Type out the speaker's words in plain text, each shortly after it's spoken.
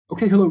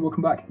Okay, hello,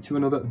 welcome back to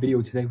another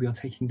video. Today we are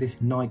taking this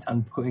knight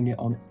and putting it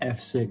on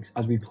f6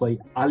 as we play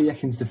Ali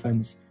Ekin's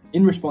defense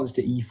in response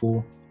to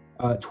e4.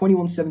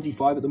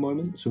 2175 at the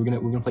moment, so we're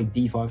gonna play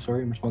d5,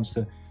 sorry, in response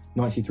to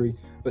knight c3.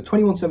 But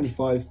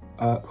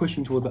 2175,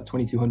 pushing towards that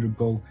 2200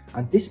 goal,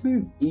 and this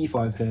move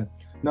e5 here.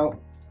 Now,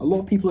 a lot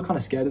of people are kind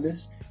of scared of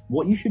this.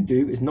 What you should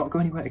do is not go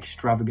anywhere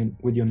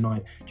extravagant with your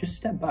knight. Just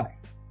step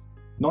back,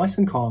 nice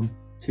and calm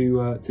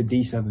to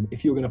d7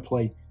 if you're gonna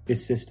play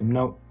this system.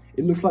 Now,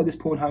 it looks like this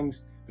pawn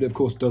hangs, but it of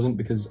course doesn't,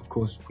 because of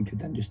course we could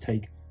then just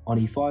take on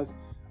e5.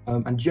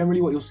 And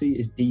generally what you'll see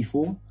is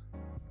d4,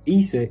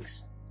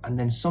 e6, and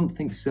then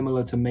something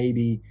similar to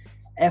maybe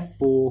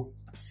f4,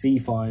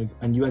 c5,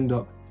 and you end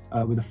up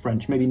with a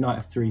French, maybe knight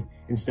f3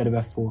 instead of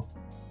f4.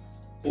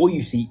 Or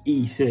you see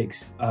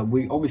e6.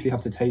 We obviously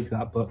have to take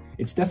that, but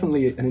it's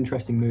definitely an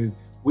interesting move,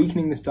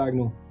 weakening this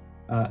diagonal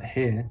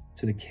here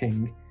to the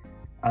king,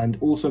 and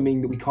also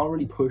meaning that we can't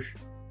really push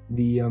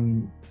the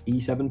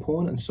e7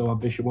 pawn, and so our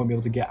bishop won't be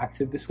able to get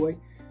active this way,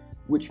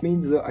 which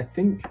means that I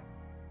think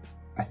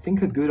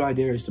a good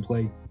idea is to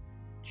play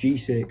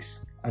g6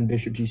 and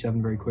bishop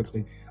g7 very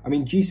quickly. I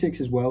mean, g6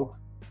 as well,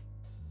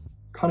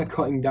 kind of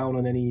cutting down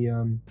on any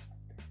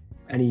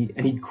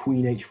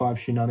queen h5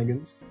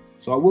 shenanigans.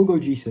 So I will go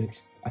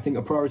g6. I think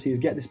a priority is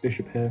get this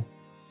bishop here.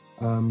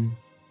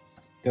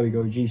 There we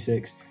go,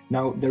 g6.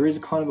 Now there is a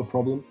kind of a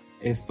problem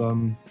if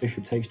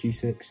bishop takes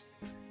g6,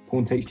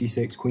 pawn takes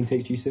g6, queen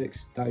takes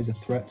g6. That is a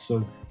threat,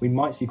 so we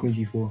might see queen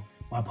g4.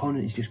 My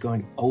opponent is just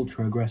going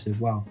ultra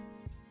aggressive. Wow.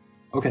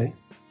 Okay.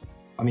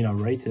 I mean, I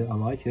rate it, I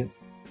like it,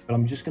 but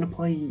I'm just going to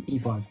play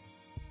e5.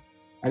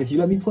 And if you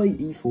let me play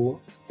e4,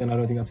 then I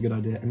don't think that's a good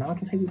idea. And now I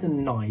can take with the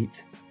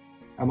knight,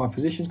 and my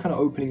position's kind of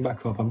opening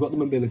back up. I've got the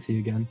mobility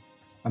again.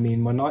 I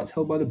mean, my knight's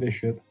held by the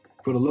bishop.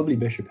 I've got a lovely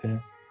bishop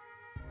here.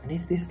 And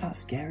is this that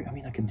scary? I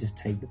mean, I can just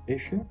take the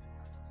bishop.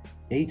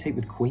 Yeah, you take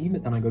with queen,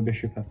 but then I go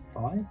bishop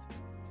f5.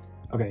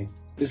 Okay,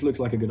 this looks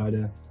like a good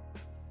idea.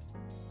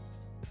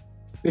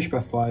 Bishop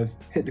f5,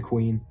 hit the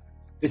queen.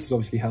 This is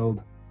obviously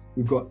held.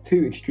 We've got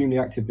two extremely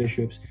active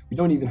bishops. We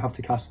don't even have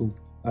to castle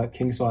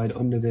kingside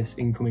under this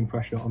incoming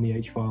pressure on the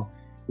h-file.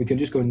 We can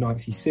just go knight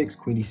c6,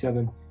 queen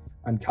d7,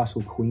 and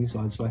castle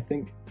queenside. So I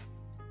think,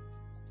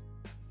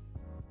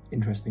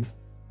 interesting.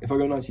 If I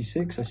go knight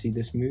c6, I see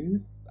this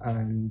move,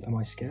 and am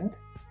I scared?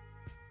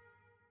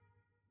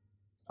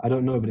 I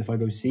don't know, but if I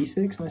go c6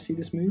 and I see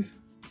this move,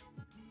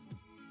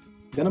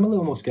 then I'm a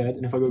little more scared.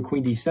 And if I go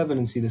queen d7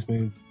 and see this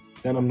move,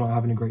 then I'm not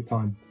having a great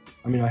time.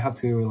 I mean, I have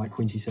to go like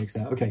queen c6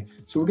 there. Okay,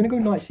 so we're gonna go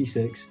knight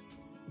c6,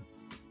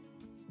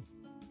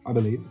 I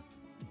believe.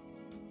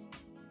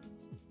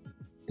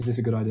 Is this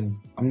a good idea?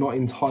 I'm not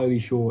entirely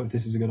sure if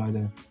this is a good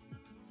idea.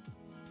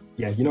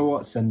 Yeah, you know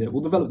what? Send it.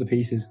 We'll develop the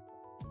pieces.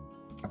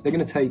 They're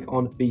going to take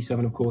on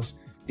b7, of course,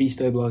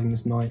 destabilizing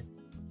this knight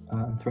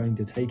and threatening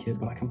to take it.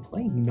 But I can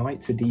play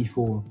knight to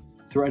d4,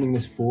 threatening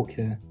this fork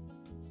here,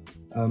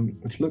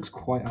 which looks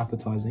quite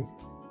appetizing,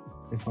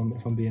 if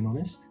I'm being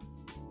honest.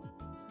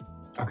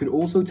 I could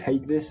also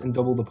take this and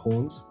double the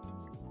pawns,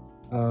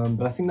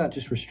 but I think that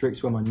just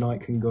restricts where my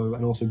knight can go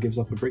and also gives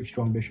up a pretty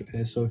strong bishop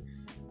here. So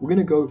we're going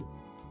to go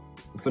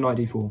for knight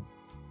d4.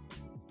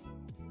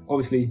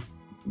 Obviously,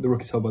 the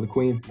rook is held by the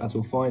queen. That's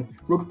all fine.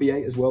 Rook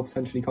b8 as well,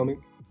 potentially coming.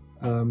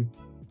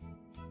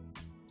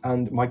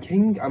 And my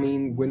king, I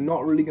mean, we're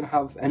not really going to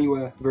have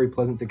anywhere very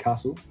pleasant to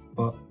castle,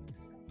 but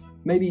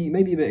maybe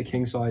a bit of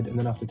kingside, and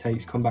then after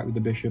takes, come back with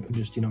the bishop and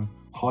just, you know,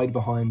 hide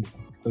behind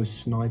those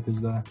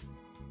snipers there.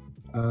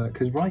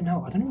 Because right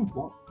now, I don't know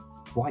what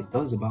white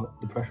does about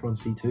the pressure on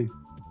c2.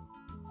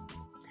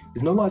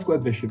 There's no light square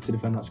bishop to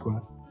defend that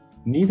square.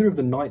 Neither of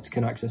the knights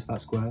can access that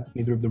square,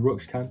 neither of the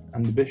rooks can,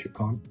 and the bishop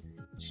can't.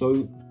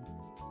 So,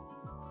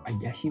 I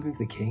guess you move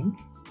the king?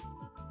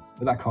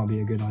 But that can't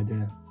be a good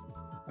idea.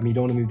 I mean, you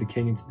don't want to move the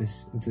king into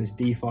this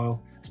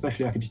d-file,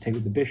 especially I could just take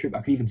with the bishop. I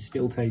could even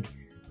still take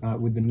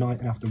with the knight,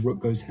 and after rook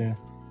goes here,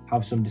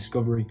 have some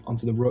discovery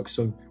onto the rook.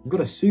 So we've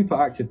got a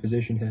super active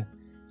position here,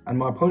 and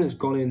my opponent's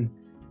gone in,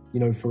 you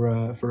know, for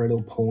a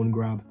little pawn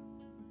grab.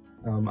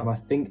 And I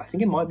think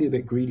it might be a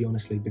bit greedy,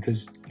 honestly,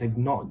 because they've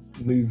not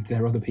moved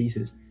their other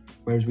pieces,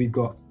 whereas we've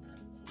got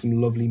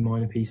some lovely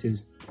minor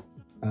pieces,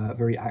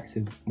 very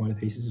active minor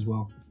pieces as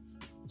well.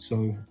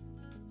 So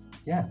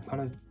yeah,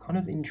 kind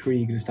of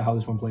intrigued as to how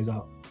this one plays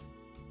out.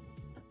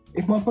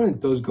 If my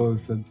opponent does go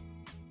for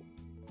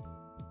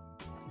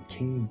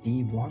king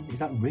d1, is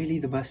that really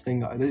the best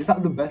thing? Is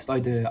that the best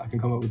idea I can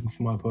come up with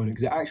for my opponent?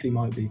 Because it actually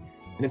might be.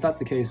 And if that's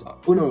the case,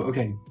 oh no,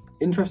 okay.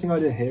 Interesting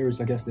idea here is,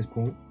 I guess, this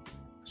pawn.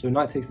 So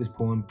knight takes this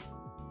pawn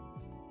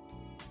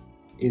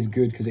is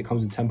good because it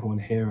comes with tempo on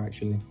here,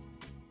 actually.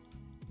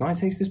 Knight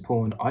takes this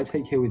pawn, I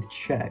take here with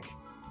check.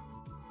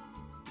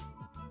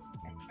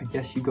 I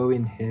guess you go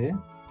in here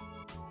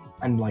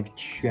and like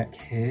check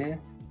here.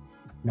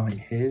 Knight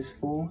here is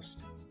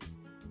forced.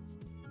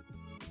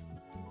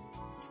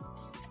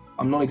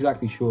 I'm not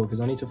exactly sure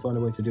because I need to find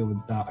a way to deal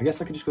with that. I guess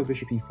I could just go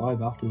bishop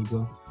e5 afterwards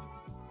though.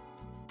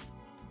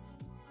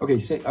 Okay,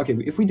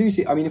 if we do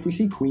see, I mean, if we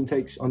see queen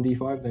takes on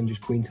d5, then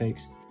just queen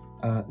takes,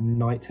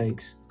 knight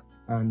takes,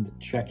 and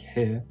check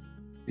here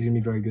is going to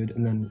be very good.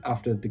 And then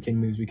after the king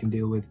moves, we can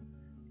deal with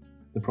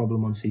the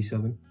problem on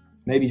c7.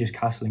 Maybe just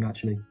castling,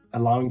 actually,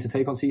 allowing to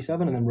take on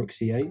c7 and then rook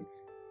c8.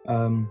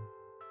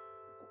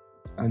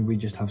 And we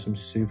just have some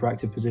super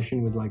active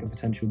position with like a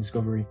potential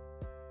discovery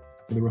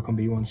with the rook on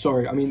b1.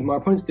 Sorry, I mean, my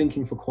opponent's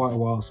thinking for quite a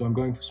while, so I'm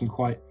going for some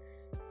quite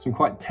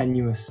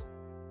tenuous,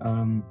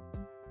 you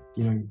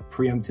know,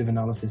 preemptive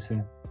analysis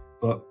here.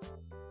 But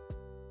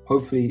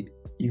hopefully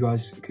you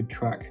guys could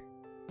track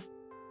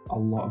a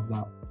lot of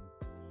that.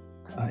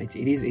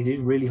 It is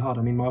really hard.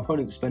 I mean, my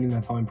opponent's spending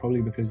their time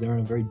probably because they're in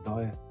a very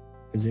dire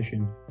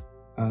position.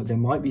 There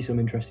might be some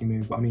interesting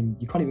moves, but I mean,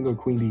 you can't even go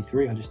queen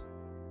b3. I just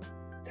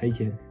take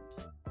it.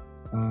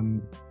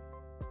 And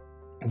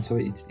so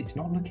it's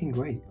not looking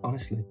great,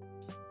 honestly.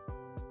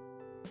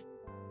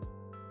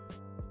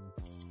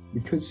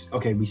 Because,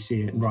 okay, we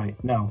see it. Right,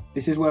 now,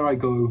 this is where I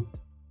go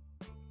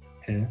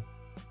here.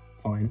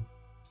 Fine.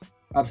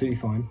 Absolutely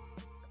fine.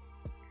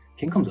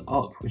 King comes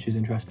up, which is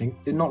interesting.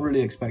 Did not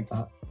really expect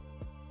that.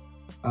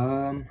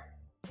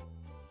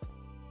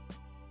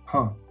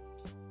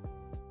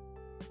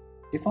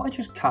 If I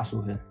just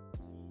castle here,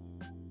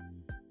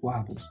 what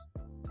happens?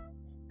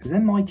 Because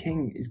then my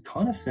king is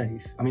kind of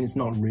safe. I mean, it's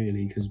not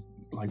really, because,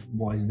 like,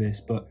 why is this?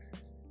 But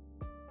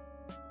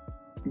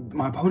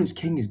my opponent's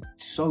king is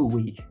so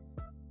weak.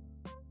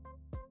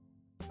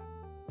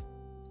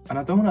 And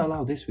I don't want to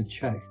allow this with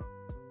check.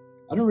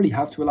 I don't really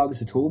have to allow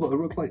this at all, but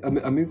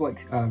a move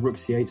like rook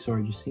c8,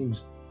 sorry, just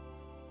seems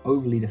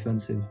overly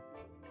defensive.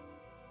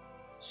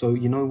 So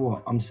you know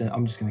what? I'm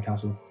just going to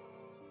castle.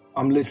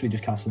 I'm literally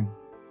just castling.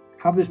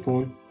 Have this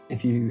pawn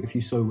if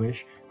you so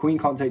wish. Queen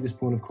can't take this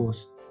pawn, of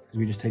course, because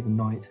we just take the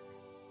knight.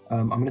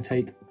 I'm going to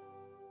take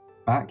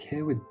back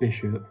here with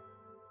bishop.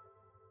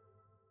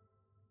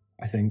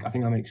 I think that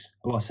makes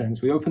a lot of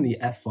sense. We open the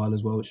F file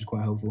as well, which is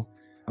quite helpful,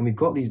 and we've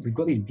got these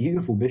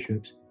beautiful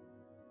bishops.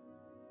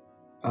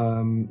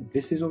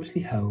 This is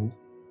obviously held.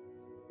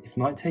 If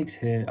knight takes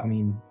here, I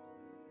mean,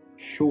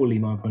 surely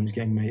my opponent's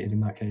getting mated in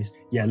that case.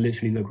 Yeah,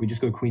 literally, look, we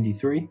just go queen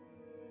d3,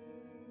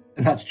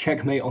 and that's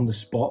checkmate on the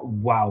spot.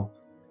 Wow.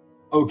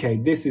 Okay,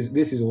 this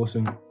is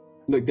awesome.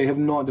 Look, they have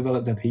not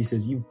developed their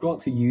pieces. You've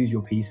got to use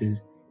your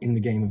pieces in the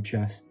game of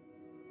chess.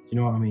 Do you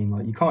know what I mean?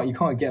 Like, you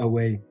can't get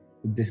away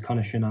with this kind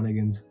of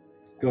shenanigans,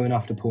 going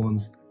after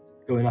pawns,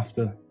 going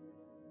after,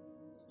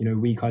 you know,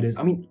 weak ideas.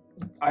 I mean,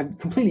 I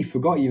completely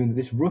forgot even that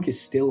this rook is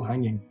still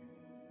hanging.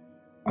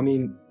 I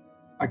mean,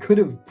 I could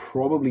have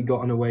probably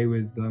gotten away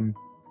with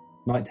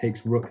knight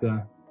takes rook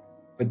there,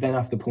 but then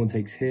after pawn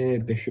takes here,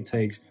 bishop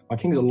takes, my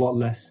king's a lot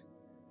less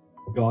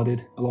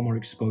guarded, a lot more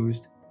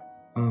exposed.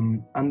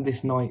 And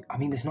this knight, I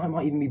mean, this knight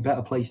might even be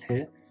better placed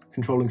here,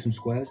 controlling some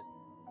squares.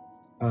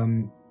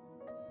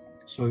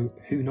 So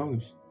who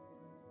knows?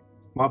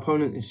 My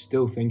opponent is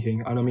still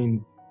thinking, and I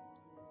mean,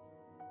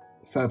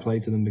 fair play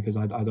to them, because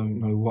I don't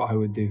know what I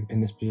would do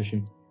in this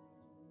position.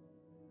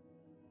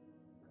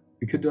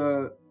 We could,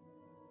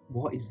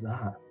 what is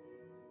that?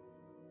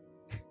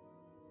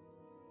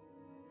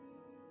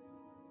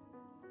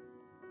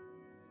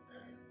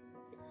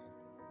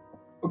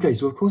 Okay,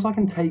 so of course I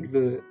can take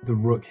the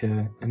rook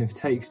here, and if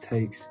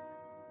takes,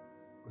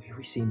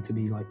 we seem to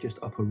be like just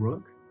up a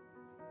rook.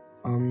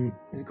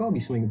 There's got to be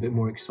something a bit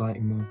more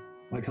exciting though.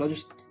 Like, could I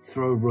just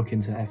throw rook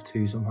into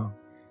f2 somehow?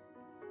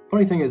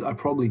 Funny thing is, I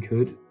probably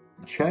could.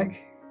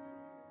 Check.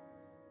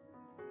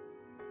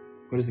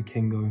 Where does the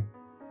king go?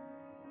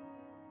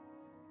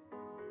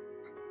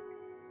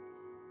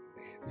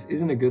 This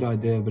isn't a good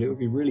idea, but it would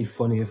be really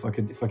funny if I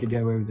could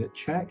get away with it.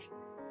 Check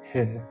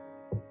here.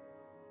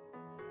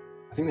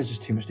 I think there's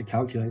just too much to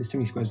calculate. There's too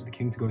many squares for the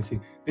king to go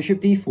to.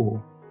 Bishop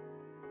d4.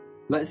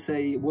 Let's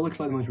say, what looks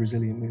like the most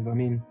resilient move? I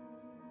mean,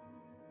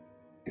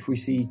 if we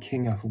see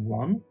king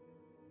f1.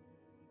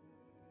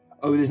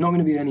 Oh, there's not going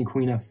to be any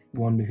queen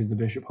f1 because the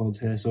bishop holds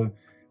here. So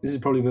this is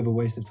probably a bit of a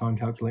waste of time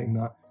calculating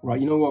that. Right,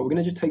 you know what? We're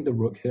going to just take the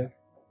rook here.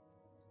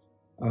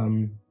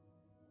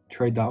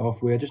 Trade that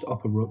off. We're just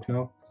up a rook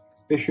now.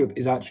 Bishop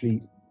is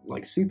actually,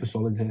 like, super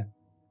solid here.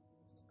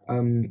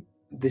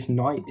 This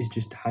knight is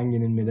just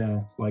hanging in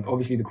midair. Like,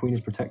 obviously the queen is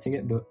protecting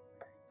it, but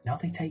now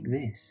they take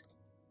this.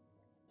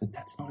 But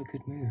that's not a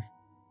good move.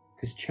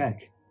 Because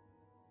check.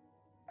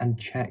 And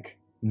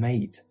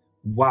checkmate.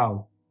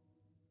 Wow.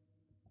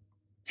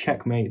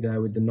 Checkmate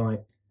there with the knight.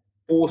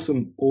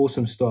 Awesome,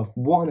 awesome stuff.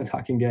 What an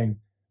attacking game.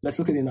 Let's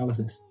look at the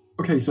analysis.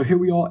 Okay, so here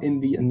we are in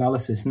the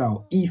analysis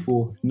now.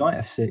 e4, knight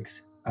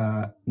f6,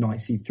 knight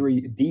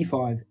c3,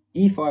 d5,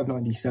 e5,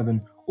 knight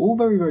d7, all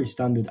very, very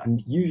standard.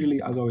 And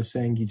usually, as I was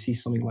saying, you'd see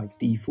something like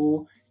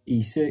d4,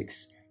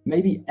 e6,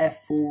 maybe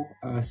f4,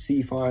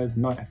 c5,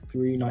 knight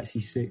f3, knight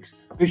c6,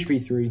 bishop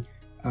e3.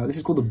 This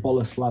is called the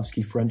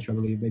Boleslavsky French, I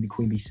believe, maybe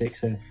queen b6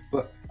 here.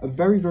 But a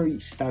very, very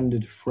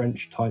standard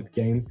French type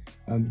game.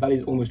 That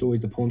is almost always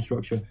the pawn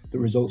structure that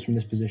results from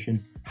this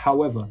position.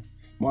 However,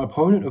 my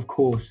opponent, of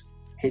course,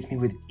 hits me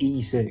with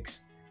e6,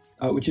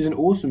 which is an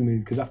awesome move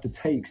because after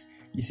takes,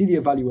 you see the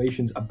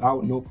evaluations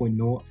about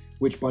 0.0,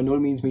 which by no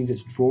means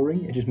it's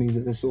drawing. It just means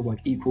that there's sort of like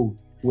equal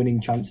winning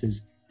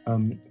chances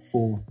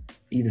for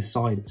either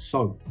side.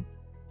 So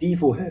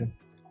d4 here.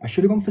 I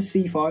should have gone for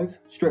c5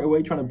 straight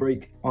away, trying to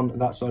break on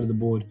that side of the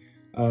board.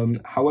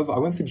 However, I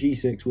went for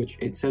g6, which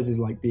it says is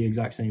like the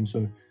exact same, so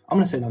I'm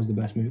going to say that was the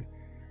best move.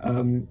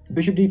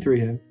 Bishop d3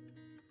 here,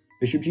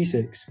 bishop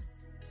g6,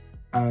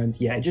 and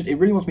yeah, it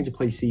really wants me to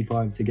play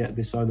c5 to get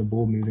this side of the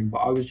board moving, but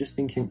I was just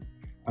thinking,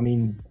 I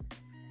mean,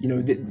 you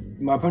know,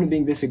 my opponent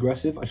being this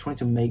aggressive, I just wanted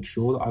to make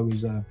sure that I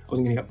wasn't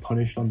going to get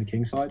punished on the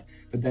king side.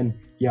 But then,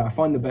 yeah, I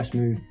find the best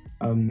move,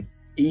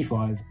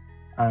 e5,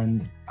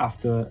 and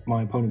after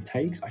my opponent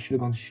takes, I should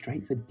have gone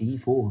straight for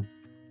d4,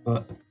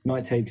 but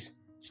knight takes,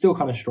 still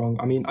kind of strong.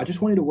 I mean, I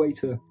just wanted a way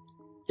to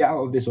get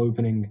out of this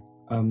opening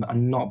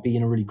and not be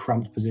in a really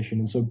cramped position.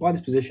 And so by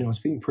this position, I was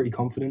feeling pretty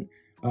confident.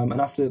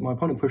 And after my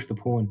opponent pushed the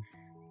pawn,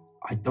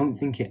 I don't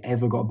think it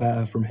ever got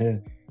better from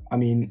here. I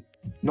mean,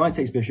 knight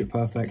takes bishop,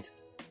 perfect.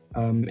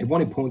 It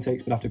wanted pawn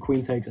takes, but after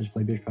queen takes, I just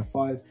play bishop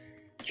f5.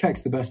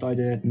 Check's the best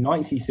idea.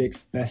 Knight c6,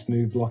 best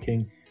move,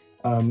 blocking.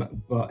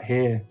 But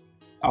here,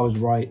 I was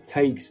right.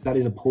 Takes, that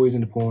is a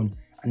poisoned pawn.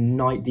 And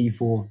knight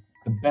d4,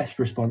 the best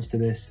response to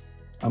this.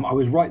 I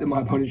was right that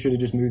my opponent should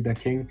have just moved their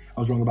king. I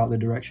was wrong about the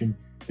direction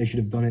they should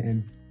have done it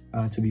in,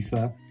 to be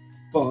fair.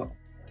 But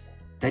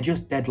they're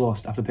just dead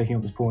lost after picking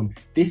up this pawn.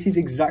 This is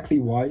exactly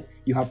why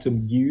you have to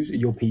use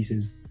your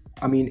pieces.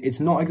 I mean, it's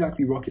not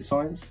exactly rocket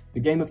science. The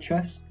game of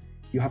chess,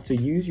 you have to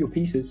use your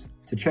pieces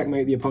to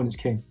checkmate the opponent's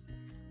king.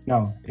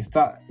 Now, if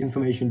that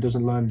information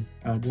doesn't earn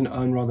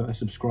a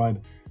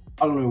subscribe,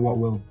 I don't know what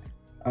will.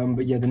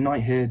 But yeah, the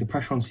knight here, the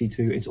pressure on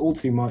c2, it's all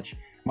too much.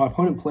 My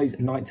opponent plays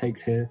knight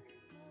takes here,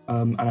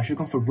 and I should have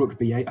gone for rook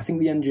b8. I think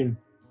the engine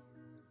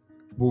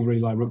will really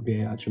like rook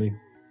b8, actually.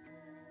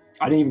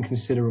 I didn't even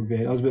consider rook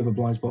b8. That was a bit of a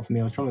blind spot for me.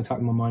 I was trying to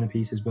attack my minor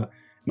pieces, but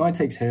knight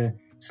takes here,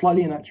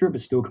 slightly inaccurate,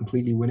 but still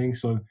completely winning.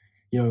 So,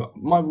 you know,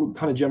 my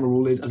kind of general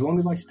rule is, as long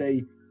as I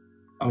stay,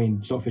 I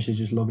mean, Stockfish is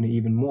just loving it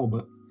even more,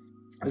 but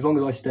as long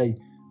as I stay,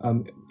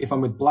 if I'm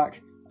with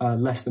black,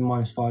 less than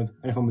 -5,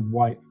 and if I'm with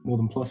white, more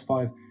than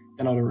 +5,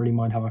 then I don't really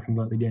mind how I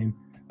convert the game.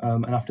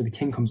 And after the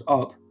king comes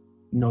up,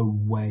 no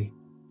way.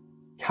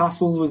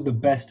 Castles was the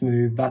best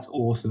move. That's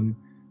awesome.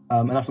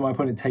 And after my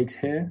opponent takes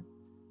here,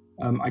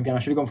 again, I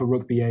should have gone for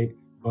rook b8,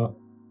 but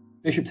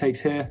bishop takes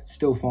here,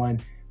 still fine.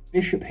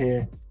 Bishop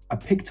here, I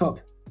picked up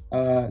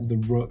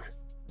the rook.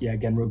 Yeah,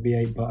 again, rook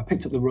b8, but I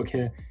picked up the rook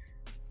here,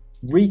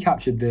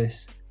 recaptured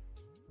this,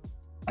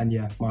 and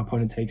yeah, my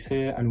opponent takes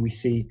here, and we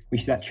see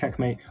that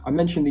checkmate. I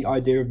mentioned the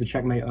idea of the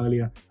checkmate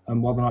earlier,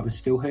 while the knight was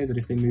still here, that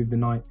if they move the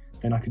knight,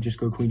 then I could just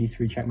go queen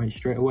d3 checkmate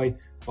straight away.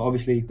 But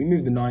obviously, we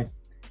move the knight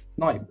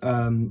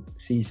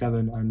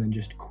c7, and then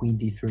just queen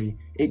d3.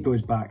 It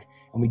goes back,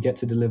 and we get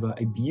to deliver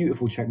a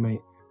beautiful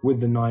checkmate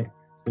with the knight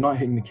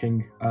hitting the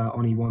king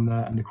on e1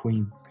 there, and the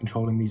queen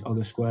controlling these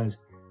other squares.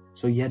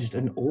 So yeah, just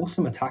an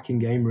awesome attacking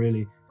game,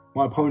 really.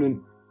 My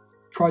opponent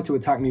tried to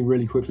attack me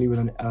really quickly with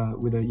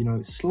a you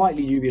know,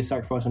 slightly dubious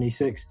sacrifice on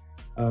e6,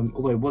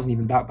 although it wasn't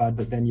even that bad.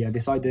 But then yeah,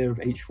 this idea of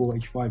h4,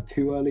 h5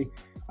 too early,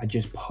 I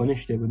just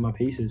punished it with my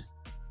pieces.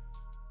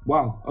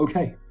 Wow,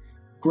 okay.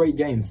 Great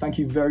game. Thank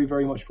you very,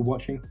 very much for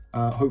watching.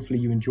 Hopefully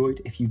you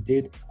enjoyed. If you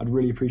did, I'd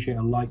really appreciate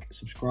a like,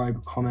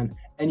 subscribe, comment.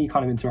 Any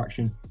kind of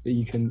interaction that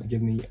you can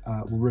give me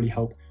will really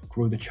help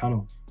grow the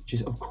channel, which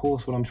is of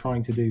course what I'm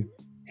trying to do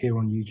here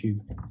on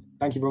YouTube.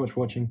 Thank you very much for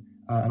watching,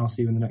 and I'll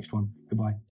see you in the next one. Goodbye.